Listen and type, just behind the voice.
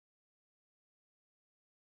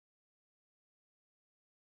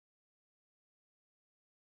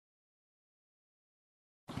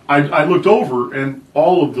I looked over and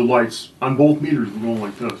all of the lights on both meters were going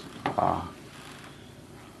like this.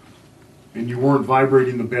 And you weren't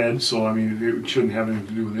vibrating the bed, so I mean it shouldn't have anything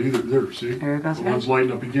to do with it either. There, see? There it goes. The one's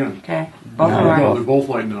lighting up again. Okay. Both There you go. are. They're both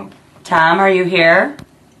lighting up. Tom, are you here?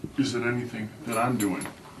 Is it anything that I'm doing?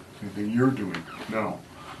 Anything you're doing? No.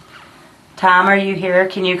 Tom, are you here?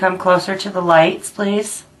 Can you come closer to the lights,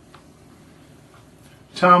 please?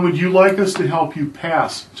 Tom, would you like us to help you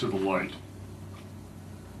pass to the light?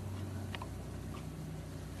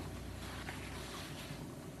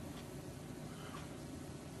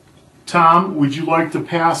 Tom, would you like to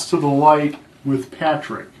pass to the light with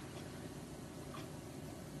Patrick?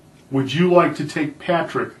 Would you like to take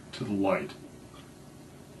Patrick to the light?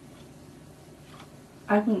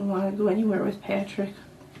 I wouldn't want to go anywhere with Patrick.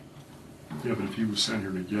 Yeah, but if he was sent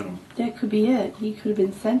here to get him. That could be it. He could have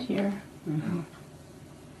been sent here. Mm-hmm.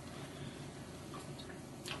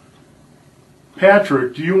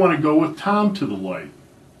 Patrick, do you want to go with Tom to the light?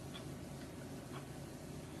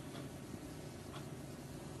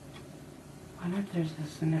 I wonder if there's a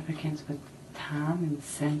significance with Tom and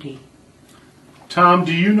Cindy. Tom,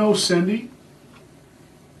 do you know Cindy?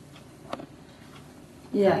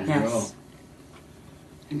 Yes. There you Yes.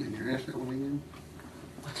 Can you ask that one again?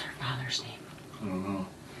 What's her father's name? I don't know.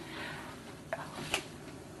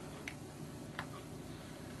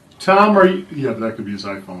 Tom, are you... Yeah, but that could be his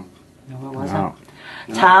iPhone. No, it wasn't.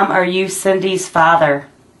 No. Tom, are you Cindy's father?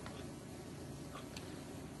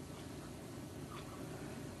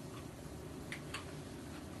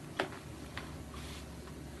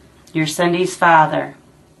 You're Cindy's father.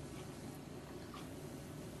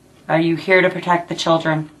 Are you here to protect the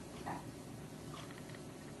children?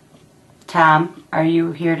 Tom, are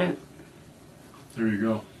you here to... There you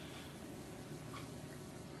go.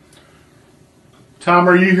 Tom,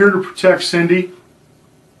 are you here to protect Cindy?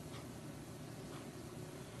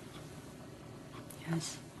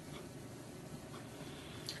 Yes.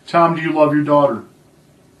 Tom, do you love your daughter?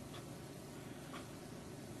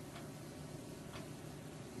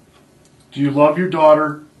 Do you love your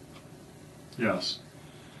daughter? Yes.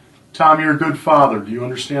 Tom, you're a good father. Do you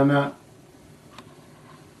understand that?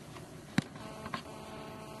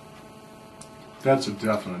 That's a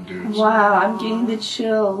definite, dude. Wow, I'm getting the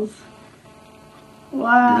chills.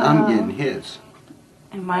 Wow. And I'm getting hits.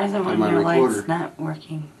 And why isn't one On my of your lights recorder. not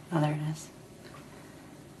working? Oh, there it is.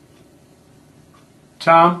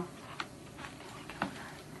 Tom,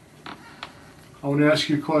 I want to ask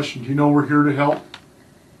you a question. Do you know we're here to help?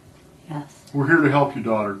 Yes. We're here to help your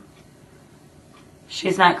daughter.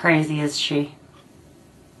 She's not crazy, is she?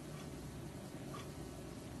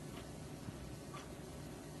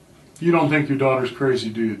 You don't think your daughter's crazy,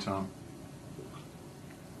 do you, Tom?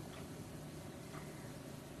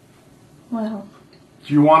 Well,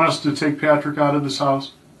 Do you want us to take Patrick out of this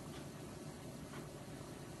house?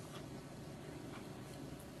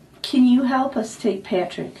 can you help us take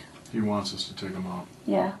Patrick? He wants us to take him out.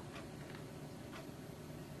 Yeah.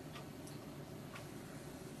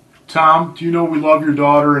 Tom, do you know we love your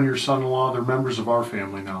daughter and your son-in-law? They're members of our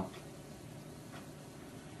family now.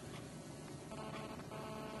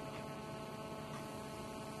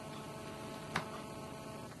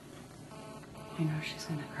 I know she's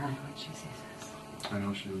going to cry when she sees this. I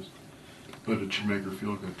know she is. But it should make her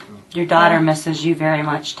feel good, too. Your daughter misses you very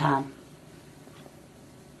much, Tom.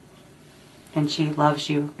 And she loves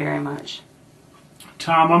you very much.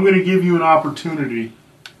 Tom, I'm going to give you an opportunity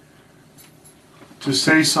to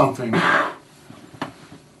say something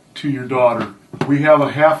to your daughter. We have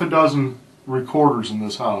a half a dozen recorders in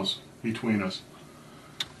this house between us.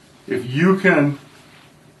 If you can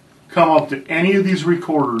come up to any of these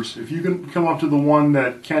recorders, if you can come up to the one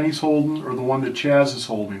that Kenny's holding or the one that Chaz is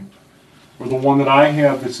holding, or the one that I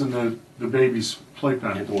have that's in the baby's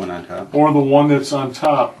playpen, And the one on top. or the one that's on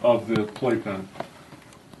top of the playpen,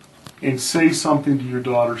 and say something to your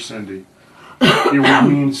daughter, Cindy. It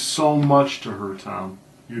would mean so much to her, Tom.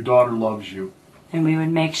 Your daughter loves you. And we would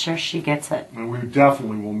make sure she gets it. And we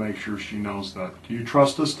definitely will make sure she knows that. Do you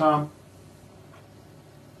trust us, Tom?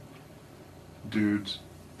 Dudes,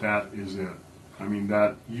 that is it. I mean,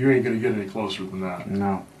 that you ain't going to get any closer than that.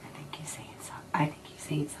 No. I think he's saying something. I think he's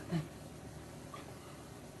saying something.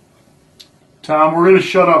 Tom, we're going to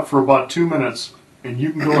shut up for about 2 minutes, and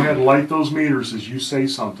you can go ahead and light those meters as you say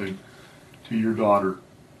something to your daughter.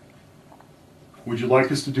 Would you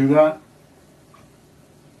like us to do that?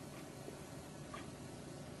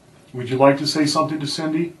 Would you like to say something to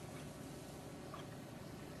Cindy?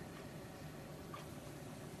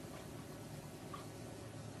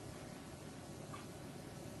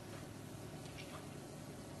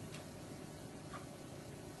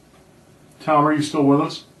 Tom, are you still with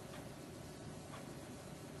us?